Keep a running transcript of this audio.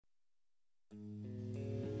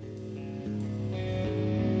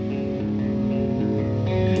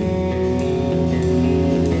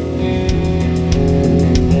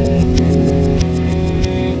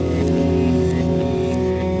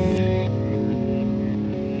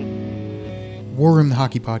War Room, the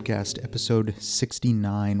Hockey Podcast, episode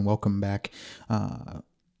 69. Welcome back.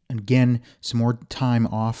 Again, some more time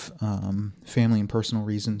off, family and personal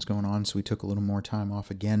reasons going on, so we took a little more time off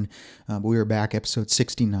again. But we are back, episode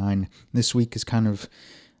 69. This week is kind of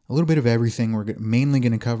a little bit of everything. We're mainly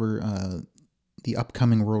going to cover the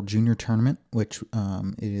upcoming World Junior Tournament, which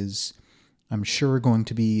is, I'm sure, going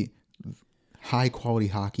to be high-quality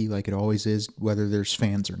hockey like it always is, whether there's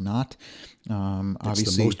fans or not.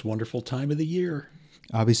 It's the most wonderful time of the year.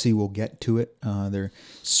 Obviously, we'll get to it.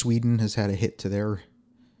 Sweden has had a hit to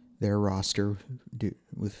their roster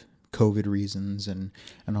with COVID reasons and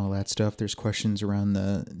all that stuff. There's questions around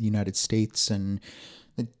the United States and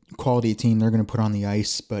the quality of team they're going to put on the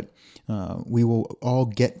ice, but we will all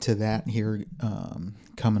get to that here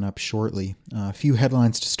coming up shortly. A few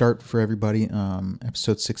headlines to start for everybody.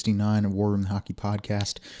 Episode 69 of War Room Hockey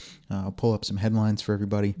Podcast. I'll pull up some headlines for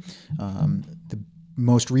everybody. The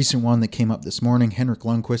most recent one that came up this morning, Henrik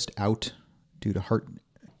Lundqvist out due to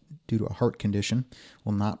a heart condition,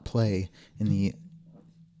 will not play in the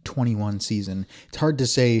 21 season. It's hard to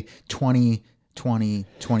say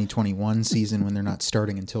 2021 season when they're not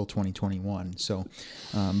starting until 2021. So,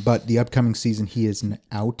 but the upcoming season, he is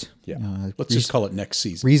out. Yeah. Let's just call it next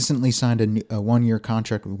season. Recently signed a one-year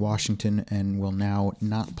contract with Washington and will now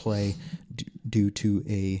not play due to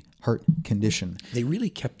a heart condition. They really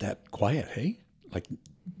kept that quiet, hey? Like,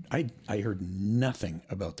 I heard nothing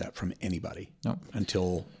about that from anybody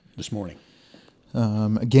until this morning.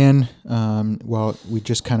 Again, well, we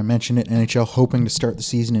just kind of mentioned it, NHL hoping to start the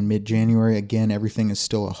season in mid-January. Again, everything is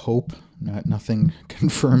still a hope, nothing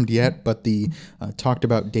confirmed yet, but the talked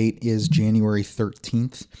about date is January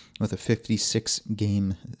 13th with a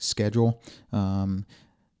 56-game schedule.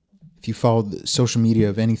 If you follow the social media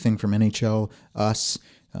of anything from NHL, us,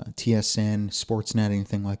 TSN, Sportsnet,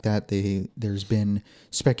 anything like that, there's been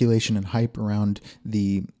speculation and hype around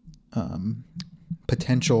the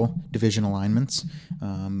potential division alignments.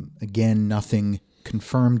 Again, nothing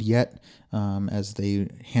confirmed yet as they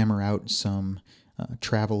hammer out some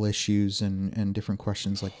travel issues and different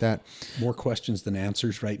questions like that. More questions than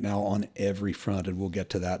answers right now on every front, and we'll get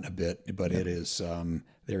to that in a bit. But It is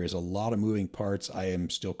there is a lot of moving parts. I am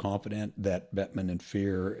still confident that Bettman and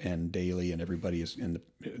Fear and Daly and everybody is in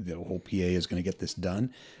the whole PA is going to get this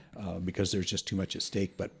done because there's just too much at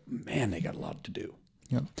stake. But man, they got a lot to do.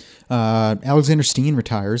 Yep. Alexander Steen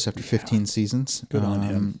retires after 15 seasons. Good on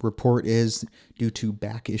him. Report is due to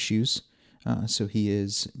back issues. So he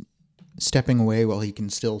is stepping away while he can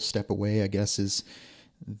still step away, I guess is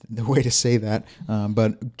the way to say that.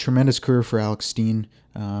 But tremendous career for Alex Steen.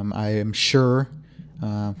 I am sure,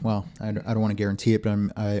 well, I don't want to guarantee it, but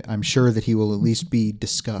I'm sure that he will at least be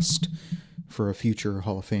discussed for a future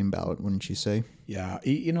Hall of Fame ballot, wouldn't you say? Yeah,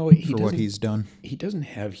 for what he's done. He doesn't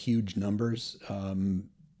have huge numbers.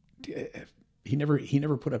 He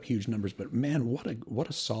never put up huge numbers, but man, what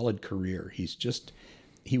a solid career. He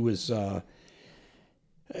was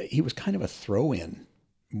kind of a throw-in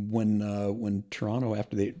when Toronto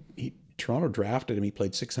Toronto drafted him. He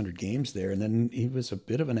played 600 games there, and then he was a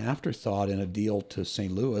bit of an afterthought in a deal to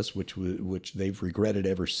St. Louis, which they've regretted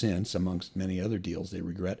ever since, amongst many other deals they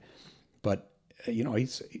regret. But,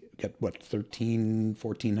 he's got,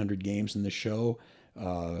 1,400 games in the show.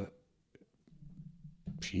 Where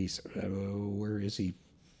is he?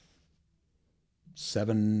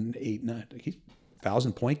 7, 8, 9. He's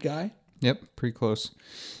 1,000-point guy. Yep, pretty close.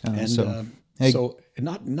 So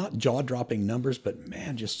not jaw-dropping numbers, but,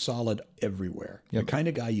 man, just solid everywhere. Yep. The kind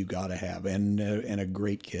of guy you got to have, and a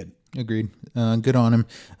great kid. Agreed. Good on him.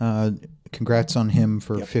 Congrats on him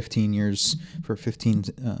for 15 years, for 15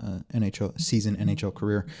 NHL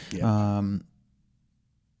career. Yep.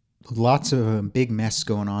 Lots of big mess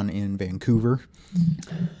going on in Vancouver.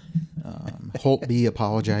 Holtby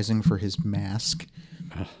apologizing for his mask.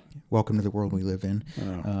 Welcome to the world we live in.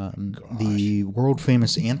 The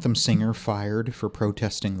world-famous anthem singer fired for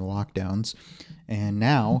protesting the lockdowns. And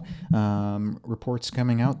now reports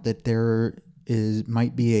coming out that there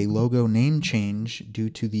might be a logo name change due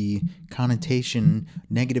to the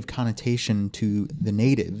negative connotation to the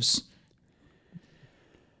natives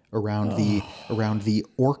around the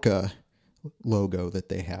orca logo that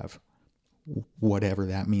they have. Whatever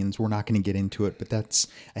that means, we're not going to get into it, but that's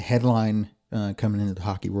a headline coming into the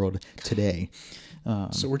hockey world today.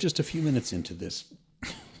 So we're just a few minutes into this,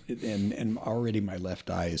 and already my left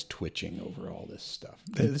eye is twitching over all this stuff.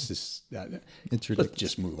 It's ridiculous. Let's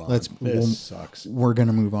just move on. This sucks. We're going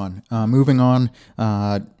to move on. Moving on,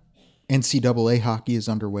 NCAA hockey is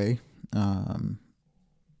underway.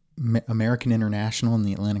 American International in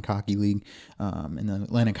the Atlantic Hockey League, in the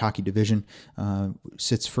Atlantic Hockey Division,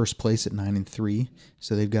 sits first place at 9-3,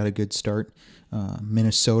 so they've got a good start.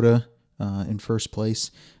 Minnesota in first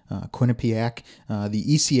place. Quinnipiac. The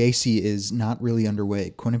ECAC is not really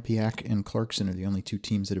underway. Quinnipiac and Clarkson are the only two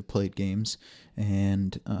teams that have played games,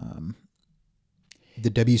 and the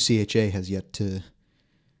WCHA has yet to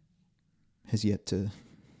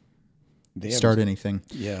start anything.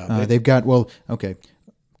 Yeah, they've got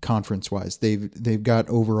conference-wise, they've got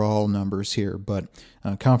overall numbers here, but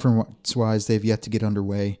conference-wise, they've yet to get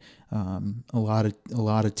underway. A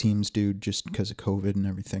lot of teams do just because of COVID and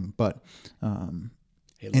everything, but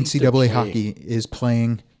NCAA hockey is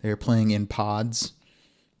playing. They're playing in pods.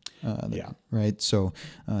 Right. So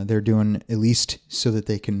they're doing at least so that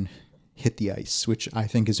they can hit the ice, which I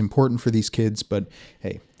think is important for these kids. But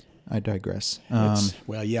hey, I digress. And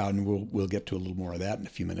we'll get to a little more of that in a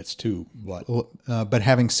few minutes too. But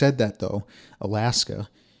having said that, though, Alaska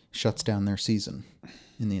shuts down their season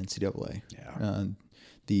in the NCAA. Yeah.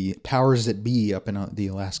 The powers that be up in the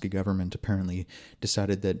Alaska government apparently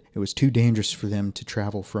decided that it was too dangerous for them to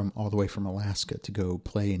travel all the way from Alaska to go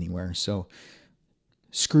play anywhere. So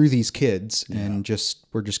screw these kids, and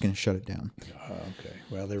we're just going to shut it down. Okay.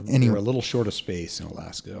 Well, they're a little short of space in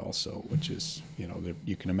Alaska also, which is,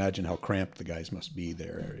 you can imagine how cramped the guys must be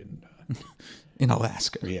there in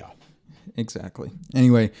Alaska. Yeah. Exactly.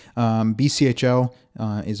 Anyway, BCHL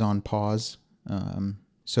is on pause.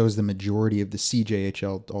 So is the majority of the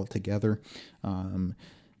CJHL altogether.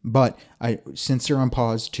 But since they're on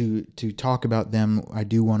pause, to talk about them, I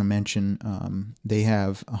do want to mention they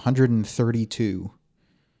have 132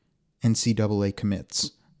 NCAA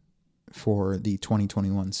commits for the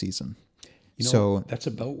 2021 season. So that's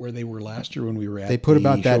about where they were last year when we were at. They put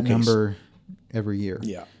about that showcase. number every year.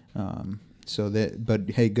 Yeah. But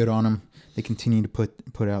hey, good on them. They continue to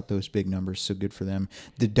put out those big numbers, so good for them.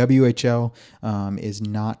 The WHL is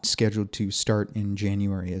not scheduled to start in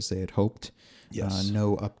January as they had hoped. Yes.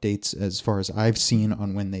 No updates as far as I've seen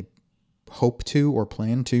on when they hope to or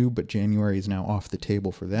plan to, but January is now off the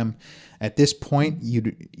table for them. At this point,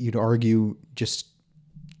 you'd argue just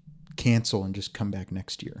cancel and just come back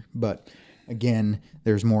next year. But again,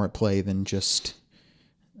 there's more at play than just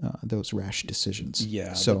those rash decisions.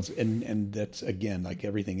 Yeah. So and that's again, like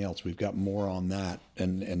everything else, we've got more on that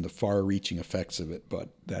and the far-reaching effects of it. But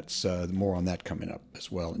that's more on that coming up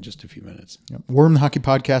as well in just a few minutes. Yep. Worm the Hockey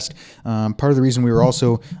Podcast. Part of the reason we were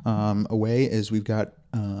also away is we've got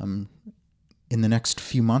in the next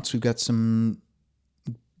few months we've got some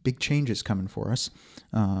big changes coming for us.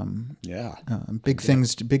 Big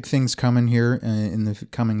things coming here in the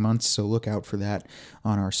coming months. So look out for that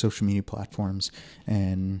on our social media platforms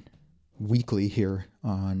and weekly here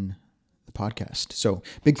on the podcast. So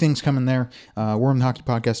big things coming there. Worm the Hockey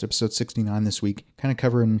Podcast, episode 69 this week, kind of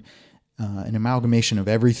covering an amalgamation of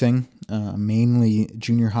everything, mainly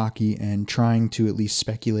junior hockey, and trying to at least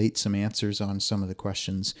speculate some answers on some of the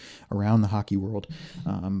questions around the hockey world.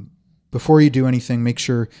 Before you do anything, make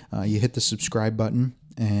sure you hit the subscribe button.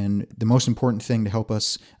 And the most important thing to help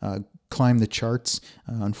us climb the charts,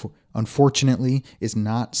 unfortunately, is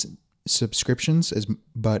not subscriptions,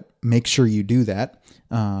 but make sure you do that.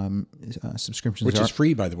 Subscriptions, which is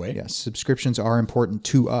free, by the way. Yes, subscriptions are important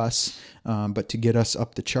to us, but to get us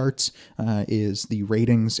up the charts is the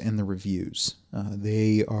ratings and the reviews.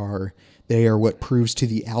 They are what proves to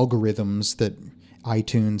the algorithms that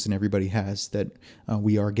iTunes and everybody has that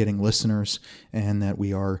we are getting listeners and that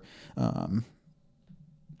we are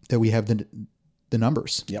that we have the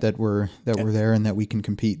numbers. Yep. that we're there and that we can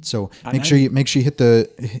compete. So make sure you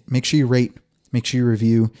rate, make sure you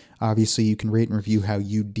review. Obviously, you can rate and review how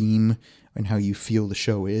you deem and how you feel the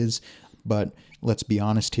show is, but let's be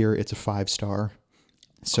honest here, it's a 5-star.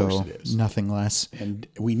 So nothing less. And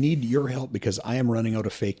we need your help because I am running out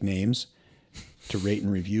of fake names to rate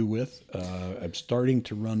and review with. I'm starting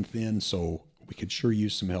to run thin, so we could sure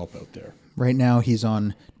use some help out there. Right now, he's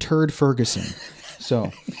on Turd Ferguson.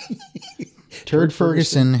 So, Turd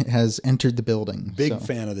Ferguson has entered the building. Big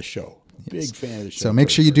fan of the show. Big fan of the show. So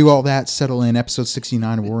make sure you do all that. Settle in. Episode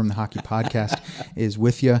 69 of Worm the Hockey Podcast is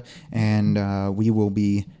with you, and we will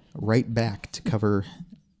be right back to cover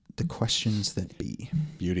the questions that be.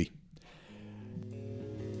 Beauty.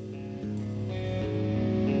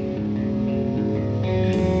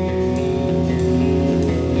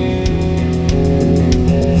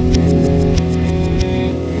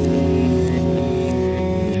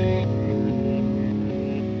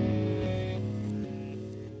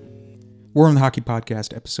 War on the Hockey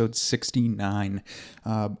Podcast, episode 69.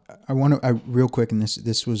 Real quick, and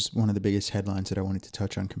this was one of the biggest headlines that I wanted to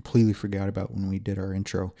touch on, completely forgot about when we did our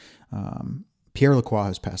intro. Pierre Lacroix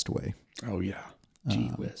has passed away. Oh, yeah. Gee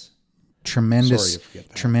whiz. Tremendous, Sorry to forget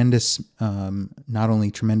that. tremendous, not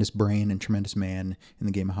only tremendous brain and tremendous man in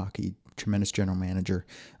the game of hockey, tremendous general manager.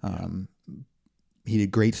 He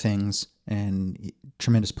did great things, and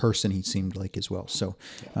tremendous person he seemed like as well. So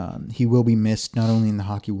he will be missed not only in the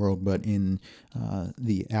hockey world, but in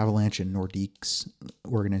the Avalanche and Nordiques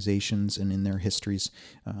organizations and in their histories.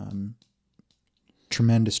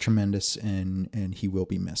 Tremendous, and he will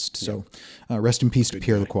be missed. So rest in peace to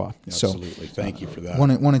Pierre Lacroix. Absolutely. Thank you for that.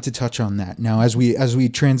 Wanted to touch on that. Now, as we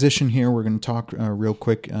transition here, we're going to talk real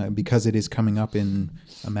quick because it is coming up in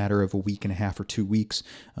a matter of a week and a half or 2 weeks,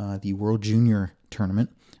 the World Junior Tournament.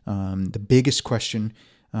 The biggest question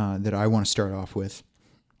that I want to start off with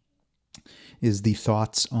is the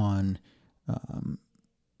thoughts on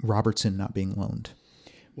Robertson not being loaned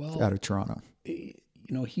out of Toronto.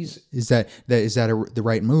 Is that the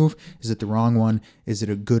right move? Is it the wrong one? Is it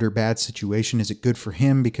a good or bad situation? Is it good for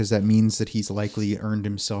him because that means that he's likely earned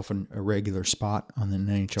himself a regular spot on the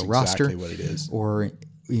NHL roster? Exactly what it is. Or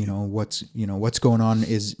what's going on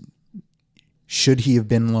is, should he have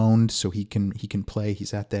been loaned so he can play?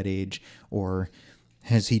 He's at that age, or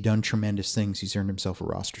has he done tremendous things? He's earned himself a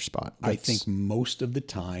roster spot. I think most of the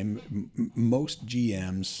time, most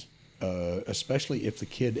GMs, especially if the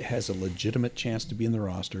kid has a legitimate chance to be in the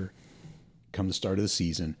roster come the start of the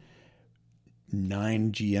season,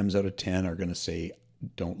 9 GMs out of 10 are going to say,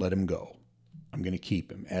 don't let him go. I'm going to keep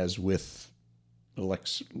him. As with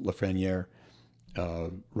Alex Lafreniere,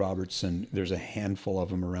 Robertson, there's a handful of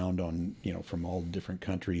them around from all different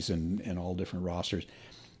countries and all different rosters.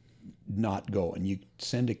 Not go. And you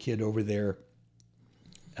send a kid over there,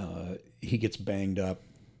 he gets banged up.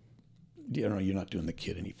 You're not doing the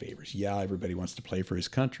kid any favors. Yeah, everybody wants to play for his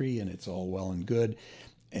country, and it's all well and good.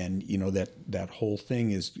 And that whole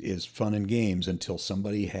thing is fun and games until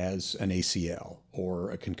somebody has an ACL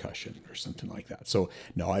or a concussion or something like that. So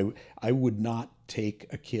no, I would not take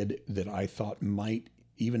a kid that I thought might,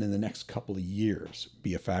 even in the next couple of years,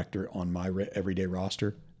 be a factor on my everyday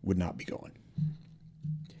roster. Would not be going.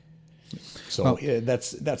 So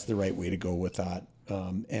that's the right way to go with that.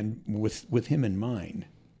 And with him in mind,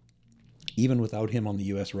 even without him on the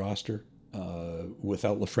U.S. roster,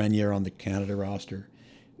 without Lafreniere on the Canada roster,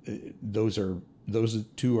 those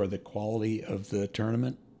two are the quality of the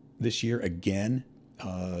tournament this year. Again,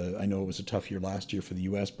 I know it was a tough year last year for the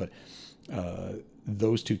U.S., but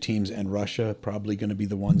those two teams and Russia probably going to be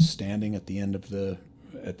the ones standing at the end of the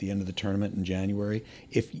tournament in January.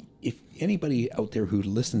 If anybody out there who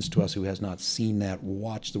listens to us who has not seen that,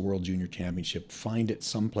 watch the World Junior Championship. Find it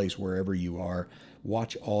someplace wherever you are.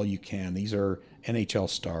 Watch all you can. These are NHL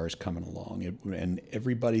stars coming along, and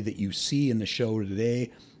everybody that you see in the show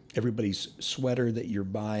today, everybody's sweater that you're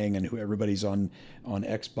buying, and who everybody's on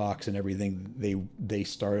Xbox and everything, they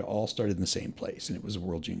all started in the same place, and it was a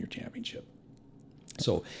World Junior Championship.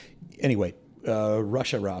 So, anyway,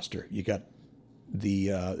 Russia roster, you got the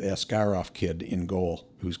Askarov kid in goal,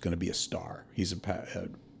 who's going to be a star. He's a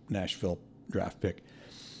Nashville draft pick.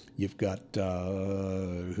 You've got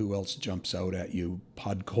who else jumps out at you?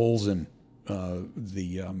 Podkolzin,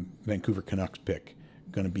 the Vancouver Canucks pick,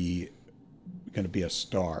 going to be a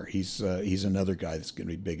star. He's another guy that's going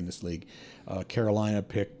to be big in this league. Carolina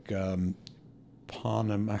pick Vasily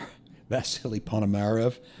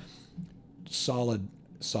Ponomarev,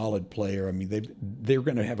 solid player. I mean, they're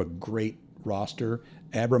going to have a great roster.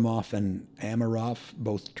 Abramov and Amarov,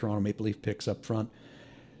 both Toronto Maple Leaf picks up front.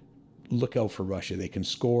 Look out for Russia. They can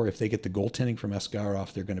score. If they get the goaltending from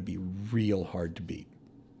Askarov, they're going to be real hard to beat.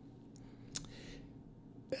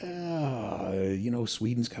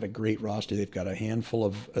 Sweden's got a great roster. They've got a handful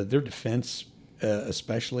of their defense,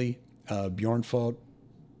 especially Bjornfot,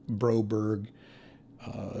 Broberg,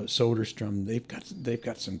 Soderstrom. They've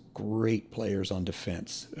got some great players on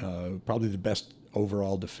defense. Probably the best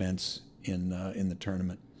overall defense in the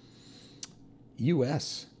tournament.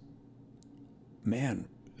 U.S. Man,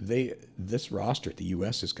 this roster at the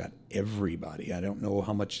U.S. has got everybody. I don't know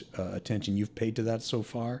how much attention you've paid to that so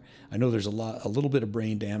far. I know there's a little bit of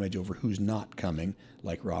brain damage over who's not coming,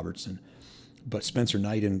 like Robertson, but Spencer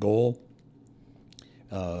Knight in goal,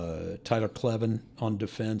 Tyler Klevin on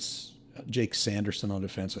defense, Jake Sanderson on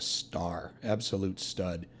defense, a star, absolute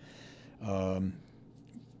stud.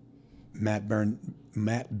 Matt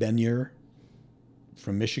Benier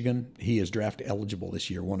from Michigan, he is draft eligible this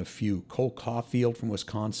year, one of few. Cole Caulfield from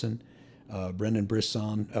Wisconsin, Brendan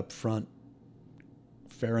Brisson up front,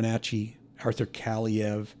 Farinacci, Arthur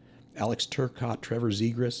Kaliev, Alex Turcotte, Trevor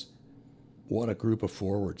Zegras. What a group of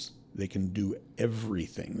forwards. They can do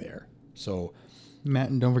everything there. So Matt,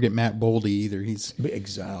 and don't forget Matt Boldy either. He's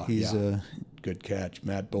good catch,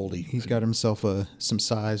 Matt Boldy. He's got himself some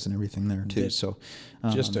size and everything there too. So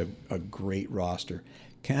just a great roster.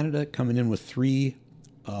 Canada coming in with three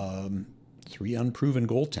unproven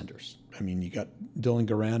goaltenders. I mean, you got Dylan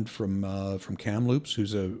Garand from Kamloops,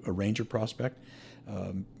 who's a Ranger prospect,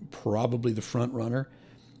 probably the front runner.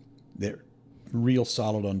 They're real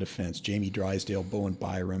solid on defense. Jamie Drysdale, Bowen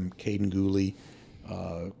Byram, Caden Gooley,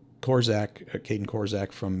 Caden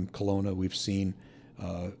Korzak from Kelowna. We've seen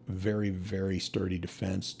very, very sturdy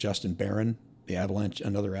defense. Justin Barron,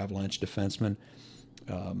 another Avalanche defenseman.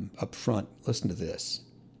 Up front, listen to this.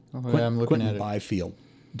 I'm looking Quentin at it. Byfield,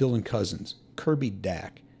 Dylan Cousins, Kirby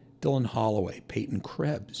Dack, Dylan Holloway, Peyton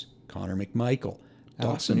Krebs, Connor McMichael,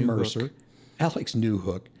 Dawson Mercer, Alex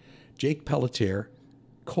Newhook, Jake Pelletier,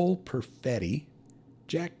 Cole Perfetti,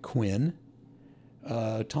 Jack Quinn,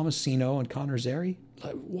 Tomasino, and Connor Zeri.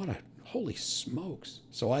 What a holy smokes!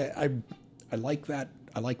 So I like that.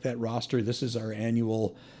 I like that roster. This is our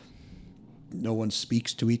annual. No one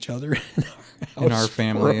speaks to each other in our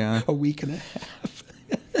family. For a week and a half.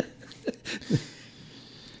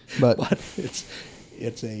 but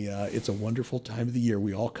it's a wonderful time of the year.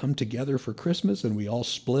 We all come together for Christmas and we all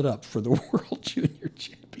split up for the World Junior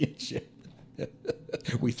Championship.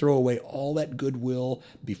 We throw away all that goodwill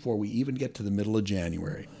before we even get to the middle of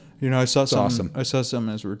January. You know, I saw something. Awesome. I saw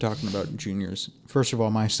something as we were talking about juniors. First of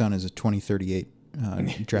all, my son is a 2038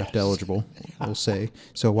 draft eligible. We'll say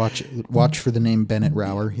so. Watch for the name Bennett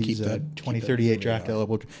Rauer. He's a 2038 draft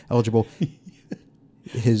eligible.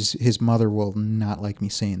 His mother will not like me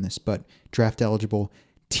saying this, but draft eligible,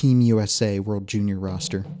 Team USA World Junior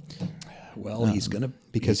roster. Well, he's gonna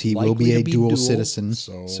because he will be a dual citizen.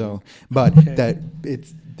 But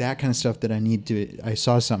it's that kind of stuff that I need to. I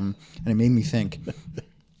saw something and it made me think.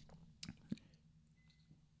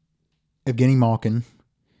 Evgeny Malkin,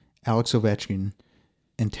 Alex Ovechkin,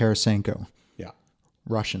 and Tarasenko. Yeah,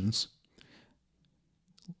 Russians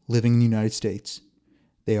living in the United States.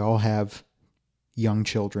 They all have young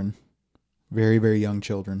children, very, very young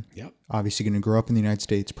children. Yep. Obviously going to grow up in the United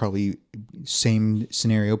States, probably same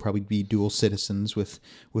scenario, probably be dual citizens with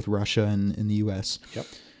Russia and the U.S. Yep.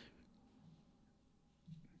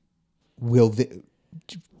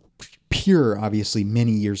 Pure, obviously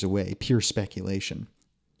many years away, pure speculation.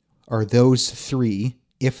 Are those three,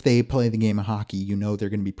 if they play the game of hockey, you know they're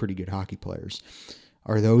going to be pretty good hockey players.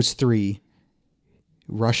 Are those three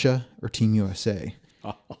Russia or Team USA?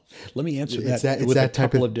 Let me answer that with a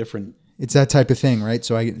couple of different. It's that type of thing, right?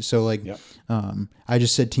 So I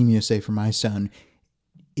just said Team USA for my son.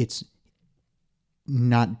 It's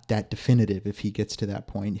not that definitive. If he gets to that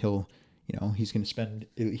point, he's going to spend.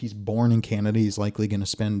 He's born in Canada. He's likely going to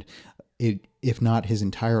spend it, if not his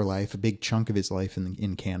entire life, a big chunk of his life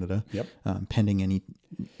in Canada. Yep. Pending any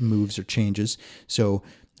moves or changes. So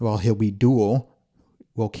while he'll be dual.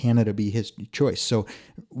 Will Canada be his choice? So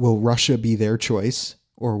will Russia be their choice,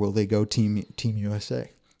 or will they go Team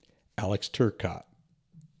USA? Alex Turcotte.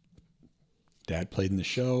 Dad played in the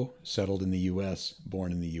show, settled in the U.S.,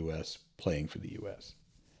 born in the U.S., playing for the U.S.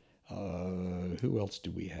 Who else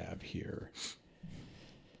do we have here?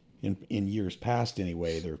 In years past,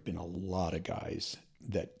 anyway, there have been a lot of guys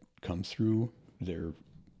that come through. They're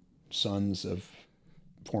sons of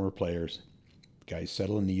former players. Guys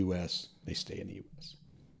settle in the U.S., they stay in the U.S.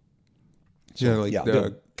 So,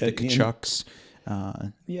 the Tkachuks,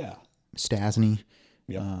 Stasny,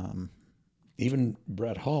 even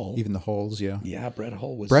Brett Hull, even the Hulls, yeah. Brett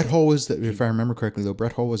Hull was if I remember correctly, though,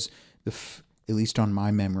 Brett Hull was at least on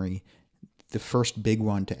my memory, the first big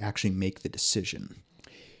one to actually make the decision.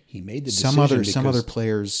 He made the decision.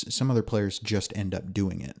 Some other players just end up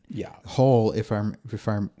doing it. Yeah, Hull, if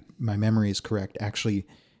my memory is correct, actually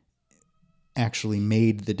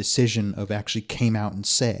made the decision of actually came out and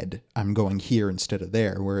said, I'm going here instead of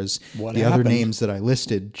there. Whereas other names that I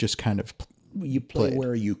listed just kind of you play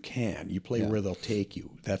where you can. You play where they'll take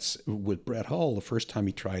you. That's with Brett Hull. The first time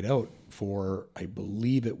he tried out for, I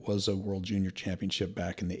believe it was a World Junior Championship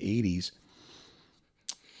back in the 80s,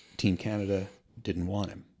 Team Canada didn't want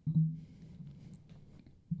him.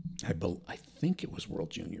 I think it was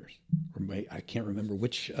World Juniors. I can't remember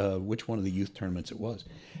which one of the youth tournaments it was.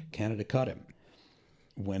 Canada cut him.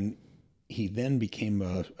 When he then became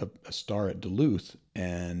a star at Duluth,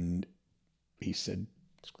 and he said,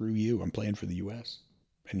 "Screw you! I'm playing for the U.S."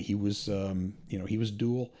 And he was, he was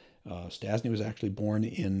dual. Stasny was actually born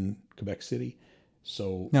in Quebec City.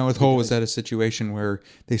 So now with Hull, was that a situation where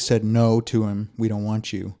they said no to him? We don't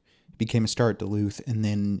want you, became a star at Duluth, and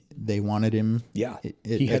then they wanted him. Yeah,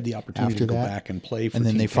 he had the opportunity to go back and play for and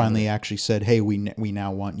then Team they finally Canada. actually said, "Hey, we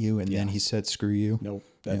now want you," and then he said, "Screw you." No,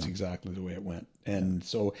 that's exactly the way it went. And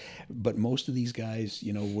so, but most of these guys,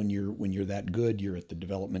 you know, when you're that good, you're at the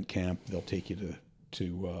development camp. They'll take you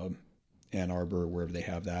to Ann Arbor, wherever they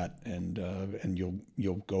have that, and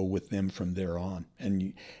you'll go with them from there on.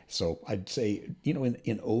 And so I'd say, you know,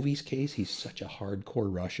 in Ovi's case, he's such a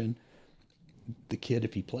hardcore Russian. The kid,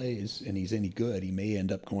 if he plays and he's any good, he may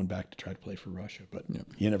end up going back to try to play for Russia, but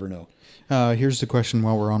you never know. Here's the question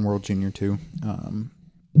while we're on World Junior 2.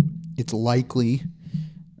 It's likely,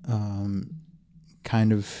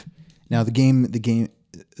 kind of, now the game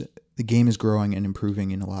is growing and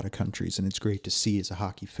improving in a lot of countries, and it's great to see as a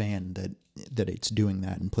hockey fan that it's doing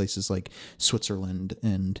that in places like Switzerland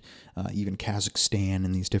and even Kazakhstan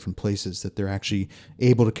and these different places, that they're actually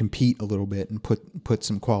able to compete a little bit and put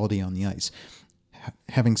some quality on the ice.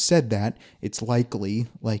 Having said that, it's likely,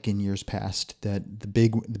 like in years past, that the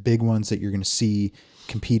big ones that you're going to see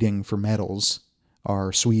competing for medals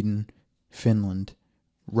are Sweden, Finland,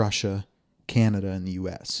 Russia, Canada, and the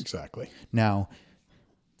U.S. Exactly. Now,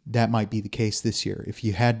 that might be the case this year.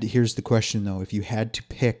 Here's the question though: if you had to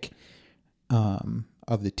pick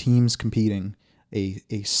of the teams competing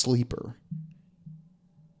a sleeper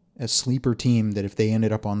team, that if they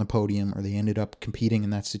ended up on the podium or they ended up competing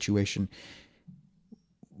in that situation,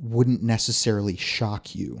 wouldn't necessarily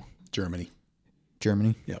shock you. Germany.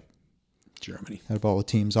 Yep. Germany. Out of all the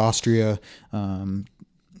teams, Austria,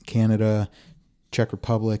 Canada, Czech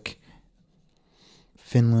Republic,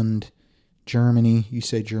 Finland, Germany. You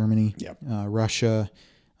say Germany. Yep. Russia,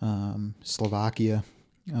 Slovakia,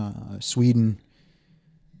 Sweden,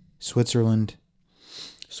 Switzerland,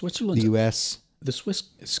 the U.S. The Swiss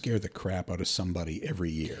scare the crap out of somebody every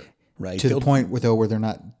year. Right. To the point where they're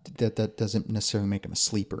not, that doesn't necessarily make them a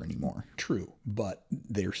sleeper anymore. True, but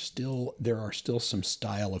there are still some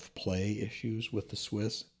style of play issues with the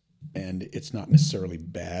Swiss, and it's not necessarily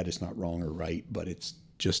bad. It's not wrong or right, but it's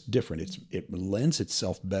just different. It lends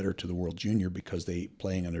itself better to the World Junior because they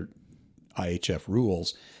playing under IHF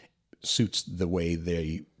rules suits the way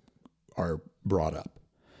they are brought up.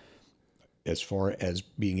 As far as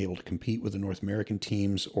being able to compete with the North American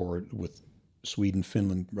teams or with Sweden,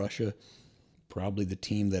 Finland, Russia, probably the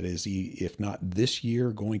team that is, if not this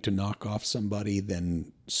year, going to knock off somebody,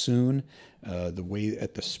 then soon. At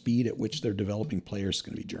the speed at which they're developing players is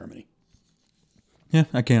going to be Germany. Yeah,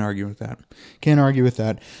 I can't argue with that.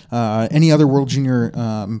 Any other World Junior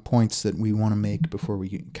points that we want to make before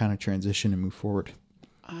we kind of transition and move forward?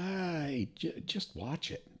 Just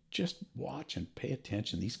watch it. Just watch and pay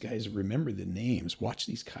attention. These guys, remember the names. Watch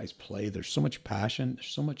these guys play. There's so much passion. There's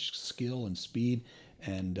so much skill and speed,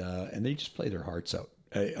 and they just play their hearts out.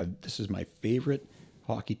 This is my favorite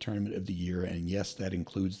hockey tournament of the year, and yes, that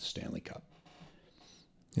includes the Stanley Cup.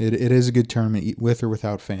 It is a good tournament with or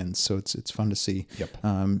without fans, so it's fun to see. Yep.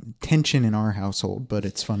 Tension in our household, but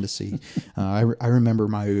it's fun to see. I remember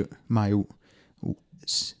my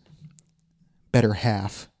better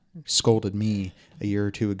half scolded me a year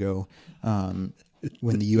or two ago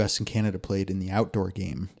when the U.S. and Canada played in the outdoors,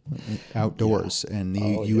 and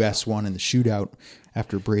the U.S. won in the shootout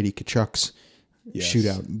after Brady Tkachuk's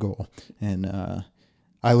shootout goal. And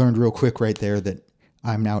I learned real quick right there that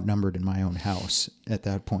I'm outnumbered in my own house at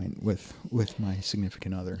that point with my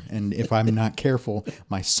significant other, and if I'm not careful,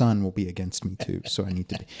 my son will be against me too. So I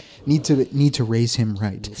need to raise him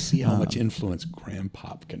right. We'll see how much influence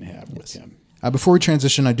Grandpop can have with him. Before we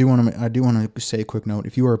transition, I do want to say a quick note.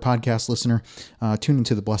 If you are a podcast listener, tune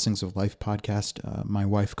into the Blessings of Life podcast. My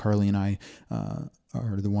wife Carly and I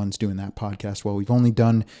are the ones doing that podcast. Well, we've only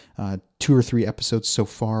done 2 or 3 episodes so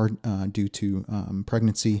far due to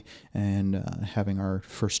pregnancy and having our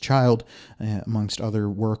first child, amongst other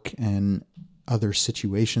work and other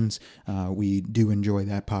situations. We do enjoy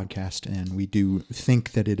that podcast, and we do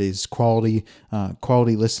think that it is quality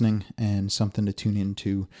listening and something to tune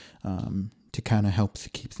into to kind of help to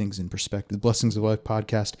keep things in perspective. The Blessings of Life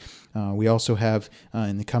podcast. We also have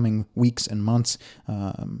in the coming weeks and months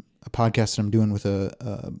a podcast that I'm doing with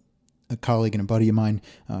a colleague and a buddy of mine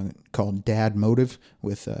called Dad Motive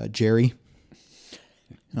with Jerry.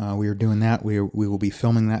 We are doing that. We will be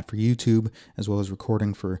filming that for YouTube as well as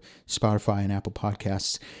recording for Spotify and Apple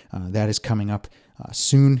Podcasts. That is coming up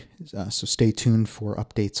soon, so stay tuned for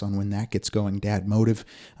updates on when that gets going. Dad Motive,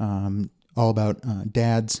 all about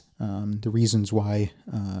dads, the reasons why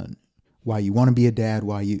you want to be a dad,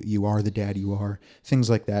 why you are the dad you are, things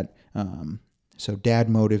like that. So Dad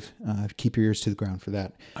Motive, keep your ears to the ground for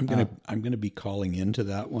that. I'm gonna be calling into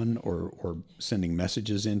that one or sending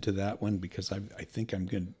messages into that one because I think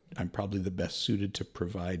I'm probably the best suited to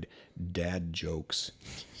provide dad jokes.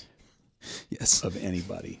 Yes. Of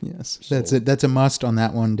anybody. Yes. That's a must on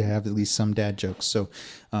that one to have at least some dad jokes. So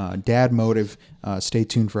Dad Motive, stay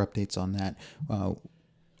tuned for updates on that.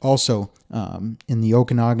 Also, in the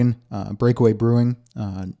Okanagan, Breakaway Brewing,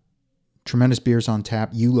 tremendous beers on tap.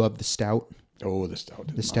 You love the stout. Oh, the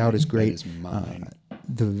stout. The stout is great. That is mine.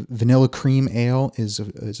 The vanilla cream ale is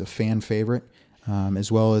a fan favorite,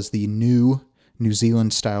 as well as the new New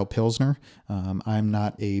Zealand style Pilsner. I'm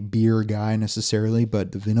not a beer guy necessarily,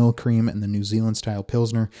 but the vanilla cream and the New Zealand style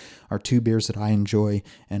Pilsner are two beers that I enjoy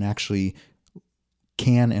and actually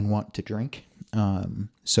can and want to drink.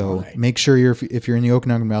 So make sure if you're in the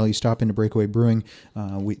Okanagan Valley, you stop into Breakaway Brewing.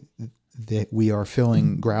 We are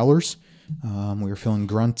filling growlers. We are filling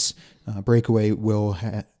grunts. Breakaway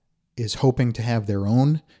is hoping to have their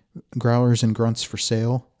own growlers and grunts for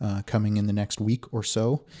sale coming in the next week or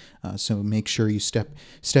so. So make sure you step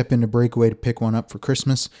into Breakaway to pick one up for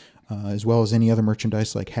Christmas, as well as any other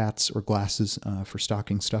merchandise like hats or glasses for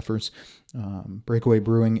stocking stuffers. Breakaway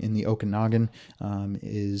Brewing in the Okanagan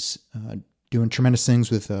is doing tremendous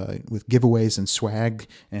things with giveaways and swag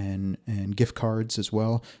and gift cards as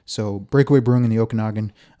well. So Breakaway Brewing in the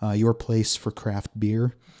Okanagan, your place for craft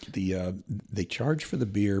beer. They charge for the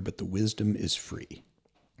beer, but the wisdom is free.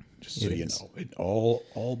 Just so you know,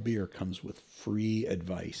 all beer comes with free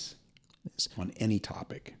advice on any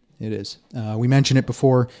topic. It is. We mentioned it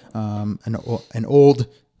before. An old,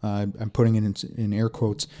 I'm putting it in air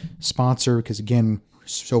quotes, sponsor, because again,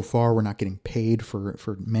 so far we're not getting paid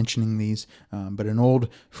for mentioning these. But an old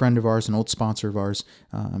friend of ours, an old sponsor of ours,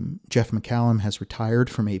 Jeff McCallum, has retired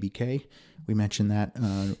from ABK. We mentioned that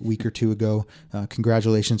a week or two ago.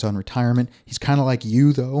 Congratulations on retirement. He's kind of like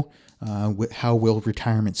you, though. How will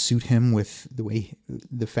retirement suit him with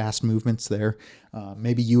the fast movements there?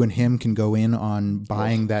 Maybe you and him can go in on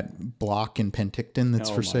buying that block in Penticton that's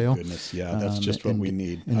for sale. Oh, my goodness. Yeah, that's just what we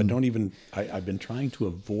need. I've been trying to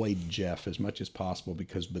avoid Jeff as much as possible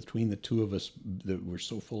because between the two of us, we're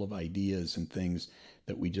so full of ideas and things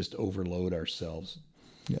that we just overload ourselves.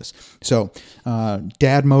 Yes. So,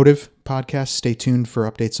 Dad Motive podcast, stay tuned for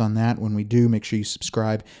updates on that. When we do, make sure you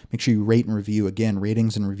subscribe. Make sure you rate and review. Again,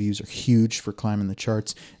 ratings and reviews are huge for climbing the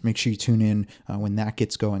charts. Make sure you tune in when that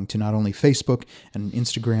gets going to not only Facebook and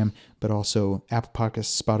Instagram, but also Apple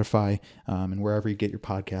Podcasts, Spotify, and wherever you get your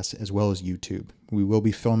podcasts, as well as YouTube. We will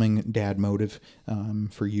be filming Dad Motive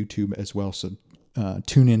for YouTube as well. So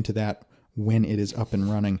tune into that when it is up and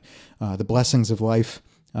running. The Blessings of Life.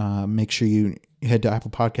 Make sure you head to Apple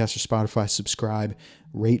Podcasts or Spotify, subscribe,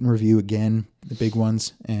 rate and review again, the big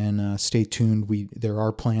ones, and stay tuned. There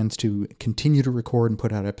are plans to continue to record and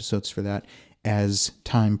put out episodes for that as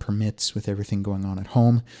time permits with everything going on at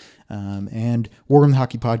home. And War Room the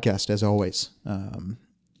Hockey Podcast, as always.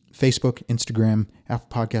 Facebook, Instagram, Apple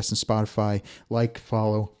Podcasts, and Spotify. Like,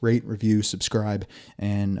 follow, rate, review, subscribe,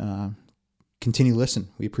 and continue to listen.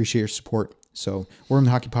 We appreciate your support. So, War Room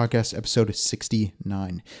the Hockey Podcast, episode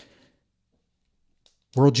 69.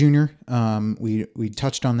 World Junior, we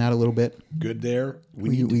touched on that a little bit. Good there.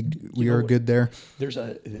 We are good there. There's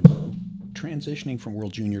a transitioning from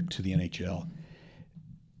World Junior to the NHL.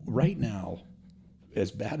 Right now,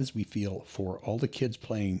 as bad as we feel for all the kids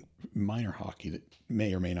playing minor hockey that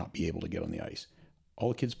may or may not be able to get on the ice, all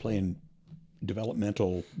the kids playing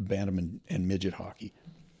developmental bantam and midget hockey,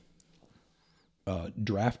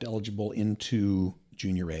 draft eligible into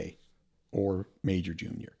Junior A or Major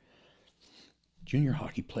Junior. Junior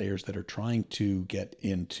hockey players that are trying to get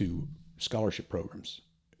into scholarship programs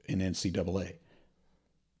in NCAA.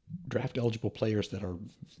 Draft eligible players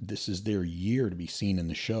this is their year to be seen in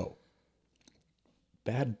the show.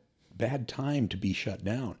 Bad time to be shut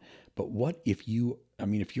down. But what if you're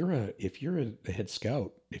a head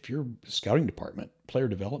scout, if you're a scouting department, player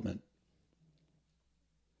development,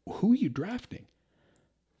 who are you drafting?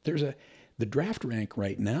 The draft rank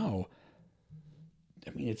right now, I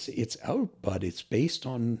mean, it's out, but it's based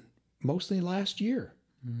on mostly last year.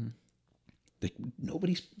 Mm-hmm.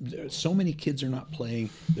 So many kids are not playing.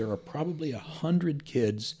 There are probably 100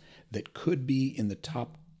 kids that could be in the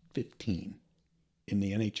top 15 in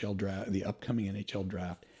the NHL draft, the upcoming NHL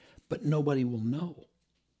draft, but nobody will know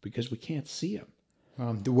because we can't see them.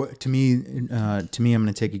 To me, I'm going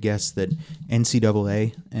to take a guess that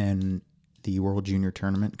NCAA and the World Junior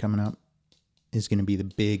Tournament coming up is going to be the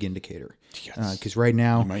big indicator. Because right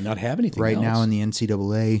now, you might not have anything right else. now in the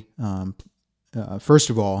NCAA, first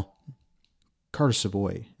of all, Carter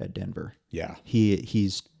Savoy at Denver. Yeah.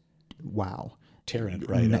 He's wow. tearing it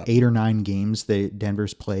right up. 8 or 9 games that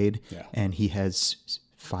Denver's played, Yeah. and he has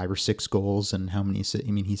 5 or 6 goals, and how many?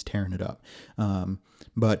 I mean, he's tearing it up.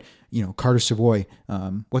 But Carter Savoy,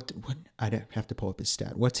 what I'd have to pull up his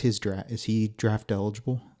stat. What's his draft? Is he draft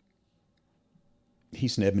eligible?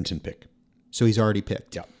 He's an Edmonton pick. So he's already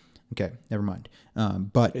picked. Yeah. Okay, never mind.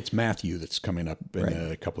 But It's Matthew that's coming up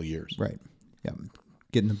in a couple of years. right, yeah,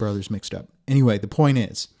 getting the brothers mixed up. Anyway, the point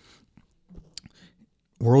is,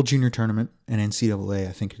 World Junior Tournament and NCAA,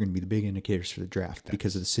 I think, are going to be the big indicators for the draft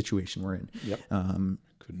because of the situation we're in. Yep.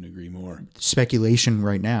 Couldn't agree more. Speculation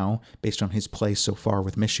right now, based on his play so far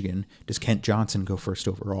with Michigan, does Kent Johnson go first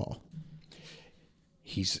overall?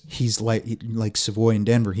 He's like Savoy in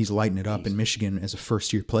Denver. He's lighting it up in Michigan as a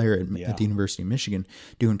first-year player at the University of Michigan,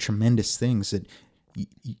 doing tremendous things that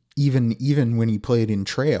even when he played in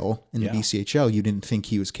Trail in the BCHL, you didn't think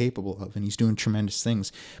he was capable of, and he's doing tremendous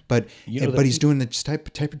things. But he's doing the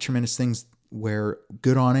type of tremendous things where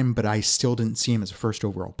good on him, but I still didn't see him as a first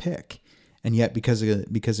overall pick. And yet, because of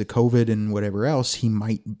COVID and whatever else, he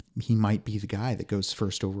might be the guy that goes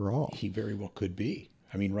first overall. He very well could be.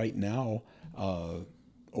 I mean, right now,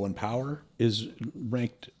 Owen Power is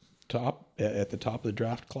ranked at the top of the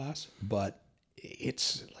draft class, but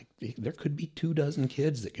it's like there could be 24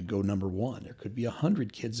 kids that could go number 1. There could be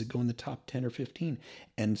 100 kids that go in the top 10 or 15,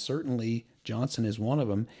 and certainly Johnson is one of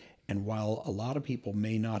them. And while a lot of people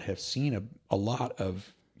may not have seen a lot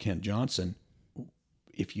of Kent Johnson,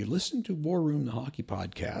 if you listen to War Room, the hockey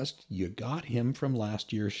podcast, you got him from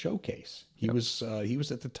last year's showcase. He was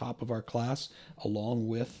at the top of our class along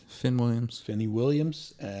with Finney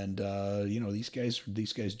Williams, and these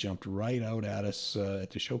guys jumped right out at us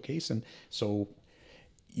at the showcase, and so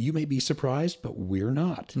you may be surprised, but we're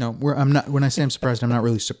not. No, I'm not. When I say I'm surprised, I'm not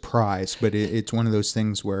really surprised, but it's one of those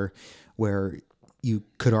things where you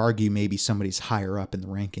could argue maybe somebody's higher up in the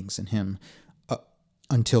rankings than him.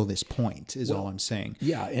 Until this point is all I'm saying.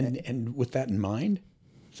 Yeah, and with that in mind,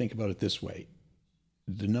 think about it this way.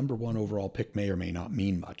 The number 1 overall pick may or may not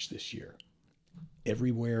mean much this year.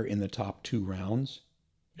 Everywhere in the top 2 rounds,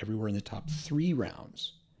 everywhere in the top 3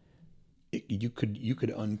 rounds, you could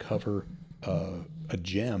uncover a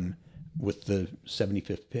gem with the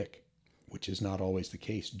 75th pick, which is not always the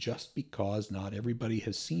case, just because not everybody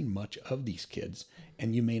has seen much of these kids,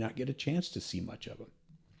 and you may not get a chance to see much of them.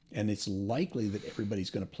 And it's likely that everybody's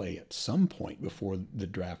going to play at some point before the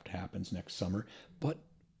draft happens next summer, but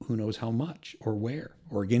who knows how much or where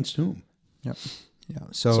or against whom. Yep. Yeah.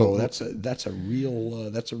 So that's a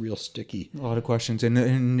real sticky. A lot of questions,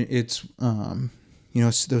 and it's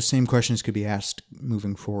those same questions could be asked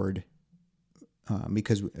moving forward,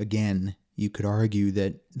 because again, you could argue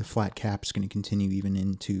that the flat cap is going to continue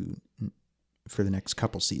even for the next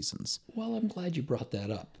couple seasons. Well, I'm glad you brought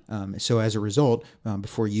that up. So as a result,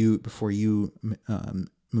 before you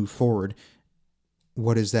move forward,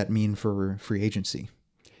 what does that mean for free agency?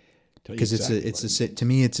 Because to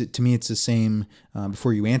me it's the same.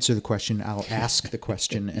 Before you answer the question, I'll ask the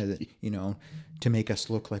question, to make us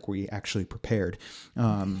look like we actually prepared.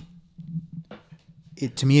 To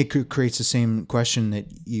me, it creates the same question that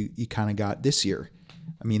you kind of got this year.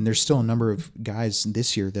 I mean, there's still a number of guys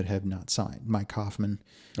this year that have not signed. Mike Hoffman,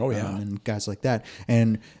 and guys like that.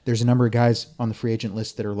 And there's a number of guys on the free agent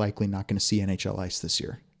list that are likely not going to see NHL ice this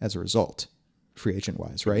year as a result, free agent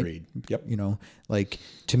wise, right? Agreed. Yep.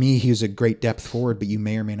 To me, he was a great depth forward, but you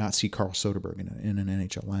may or may not see Carl Soderberg in an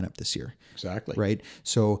NHL lineup this year. Exactly. Right.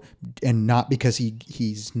 So, and not because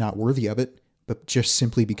he's not worthy of it, but just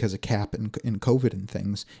simply because of cap and COVID and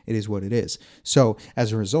things, it is what it is. So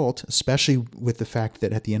as a result, especially with the fact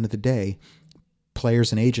that at the end of the day,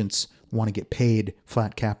 players and agents want to get paid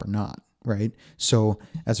flat cap or not, right? So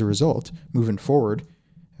as a result, moving forward,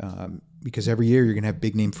 because every year you're going to have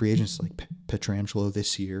big name free agents like Pietrangelo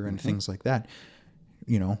this year and things like that.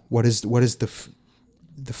 What is the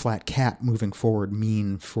flat cap moving forward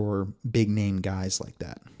mean for big name guys like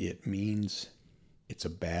that? It means it's a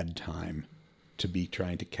bad time to be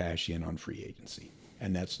trying to cash in on free agency.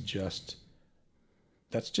 And that's just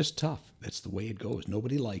tough. That's the way it goes.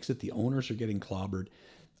 Nobody likes it. The owners are getting clobbered.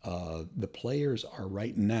 The players are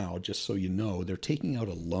right now, just so you know, they're taking out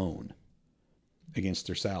a loan against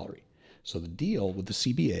their salary. So the deal with the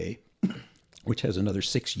CBA, which has another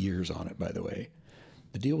 6 years on it, by the way,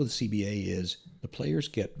 the deal with the CBA is the players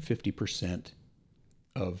get 50%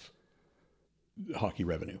 of hockey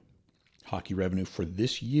revenue. Hockey revenue for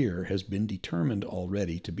this year has been determined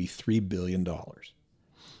already to be $3 billion.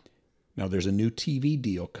 Now, there's a new TV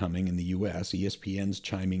deal coming in the U.S. ESPN's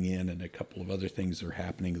chiming in, and a couple of other things are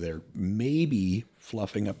happening. They're maybe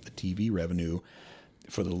fluffing up the TV revenue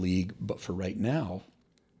for the league, but for right now,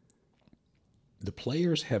 the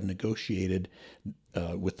players have negotiated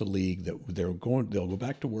with the league that they'll go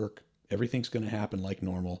back to work. Everything's going to happen like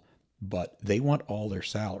normal, but they want all their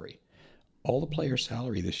salary. All the players'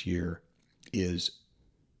 salary this year is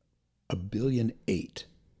 $1.8 billion,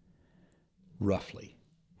 roughly,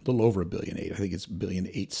 a little over $1.8 billion. I think it's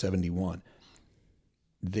 $1.871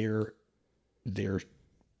 billion. Their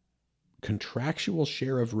contractual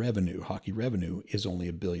share of revenue, hockey revenue, is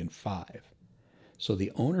only $1.5 billion. So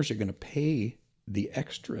the owners are going to pay the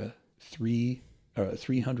extra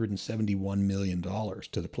 $371 million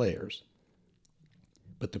to the players,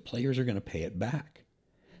 but the players are going to pay it back.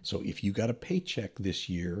 So if you got a paycheck this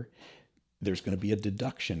year, there's going to be a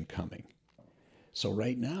deduction coming. So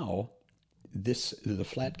right now, the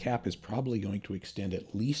flat cap is probably going to extend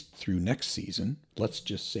at least through next season. Let's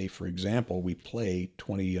just say, for example, we play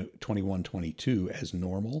 21-22 as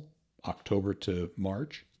normal, October to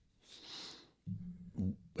March.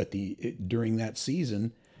 But during that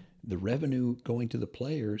season, the revenue going to the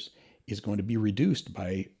players is going to be reduced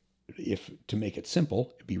by, to make it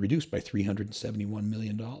simple, it'd be reduced by $371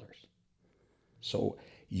 million. So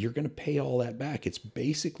you're going to pay all that back. It's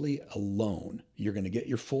basically a loan. You're going to get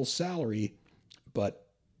your full salary, but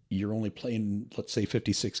you're only playing, let's say,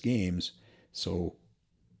 56 games. So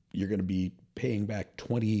you're going to be paying back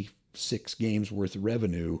 26 games worth of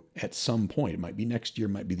revenue at some point. It might be next year,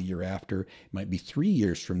 might be the year after, it might be 3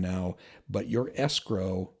 years from now, but your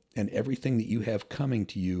escrow and everything that you have coming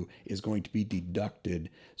to you is going to be deducted.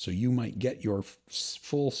 So you might get your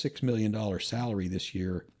full $6 million salary this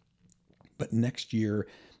year, but next year,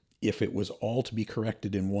 if it was all to be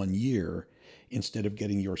corrected in 1 year, instead of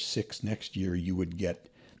getting your 6 next year, you would get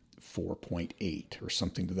 4.8 or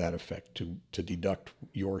something to that effect to deduct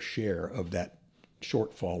your share of that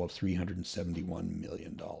shortfall of $371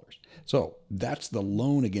 million. So that's the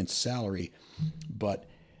loan against salary, but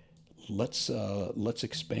let's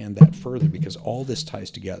expand that further because all this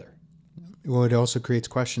ties together. Well, it also creates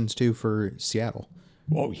questions too for Seattle.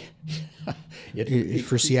 Oh, yeah.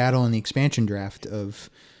 For Seattle in the expansion draft of,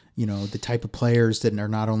 the type of players that are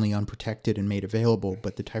not only unprotected and made available,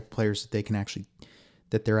 but the type of players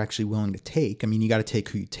that they're actually willing to take. I mean, you got to take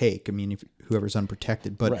who you take. I mean, if whoever's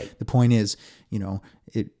unprotected, but right. The point is,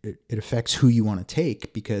 it affects who you want to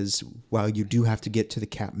take, because while you do have to get to the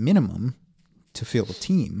cap minimum to field a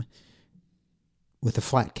team with a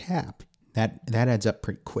flat cap, that adds up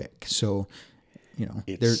pretty quick. So,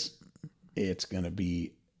 it's going to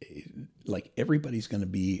be like everybody's going to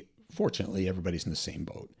be, fortunately, everybody's in the same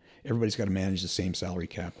boat. Everybody's got to manage the same salary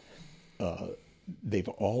cap. They've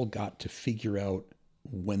all got to figure out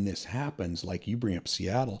when this happens, like you bring up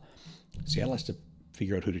Seattle. Seattle has to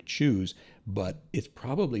figure out who to choose, but it's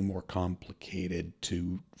probably more complicated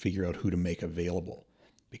to figure out who to make available,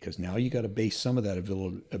 because now you got to base some of that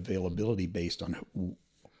availability based on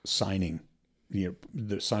signing,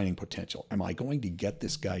 the signing potential. Am I going to get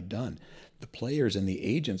this guy done? The players and the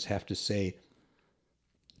agents have to say,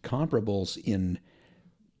 comparables in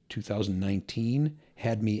 2019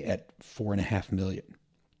 had me at $4.5 million.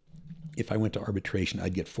 If I went to arbitration,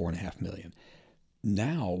 I'd get $4.5 million.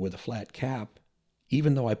 Now with a flat cap,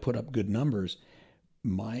 even though I put up good numbers,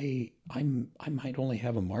 I might only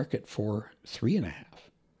have a market for 3.5.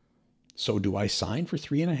 So do I sign for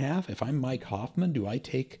 3.5? If I'm Mike Hoffman, do I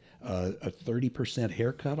take a 30%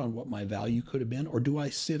 haircut on what my value could have been, or do I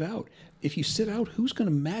sit out? If you sit out, who's going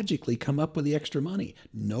to magically come up with the extra money?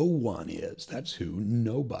 No one is. That's who.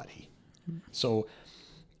 Nobody. So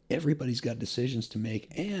everybody's got decisions to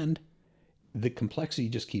make, and the complexity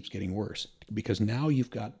just keeps getting worse because now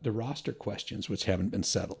you've got the roster questions which haven't been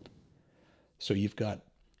settled. So you've got,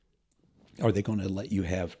 are they going to let you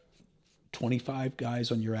have 25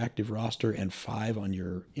 guys on your active roster and 5 on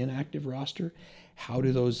your inactive roster? How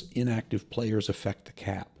do those inactive players affect the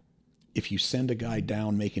cap? If you send a guy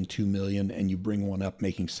down making $2 million and you bring one up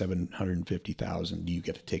making $750,000, do you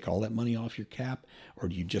get to take all that money off your cap, or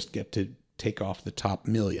do you just get to take off the top $1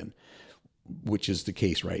 million, which is the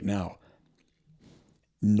case right now?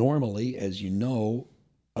 Normally, as you know,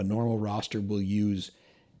 a normal roster will use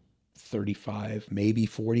 35, maybe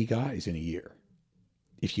 40 guys in a year.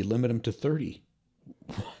 If you limit them to 30,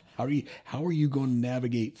 how are you going to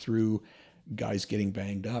navigate through guys getting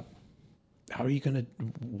banged up? How are you going to,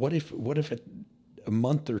 what if a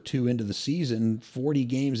month or two into the season, 40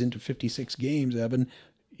 games into 56 games, Evan,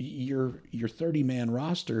 your 30-man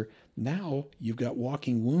roster, now you've got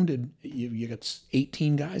walking wounded, you got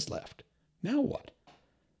 18 guys left. Now what?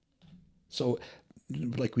 So,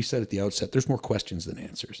 like we said at the outset, there's more questions than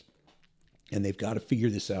answers. And they've got to figure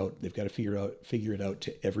this out. They've got to figure it out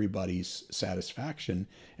to everybody's satisfaction.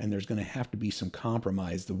 And there's going to have to be some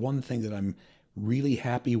compromise. The one thing that I'm really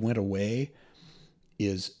happy went away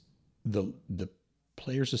is the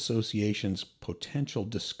Players Association's potential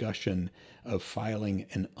discussion of filing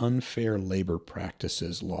an unfair labor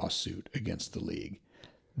practices lawsuit against the league.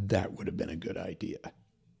 That would have been a good idea.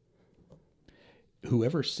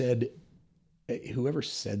 Whoever said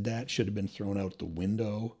that should have been thrown out the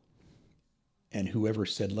window, and whoever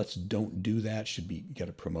said let's don't do that should get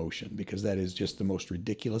a promotion, because that is just the most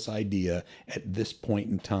ridiculous idea at this point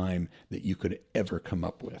in time that you could ever come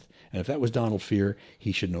up with. And if that was Donald Fehr,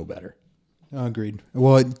 he should know better. Agreed.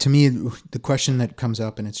 Well, to me, the question that comes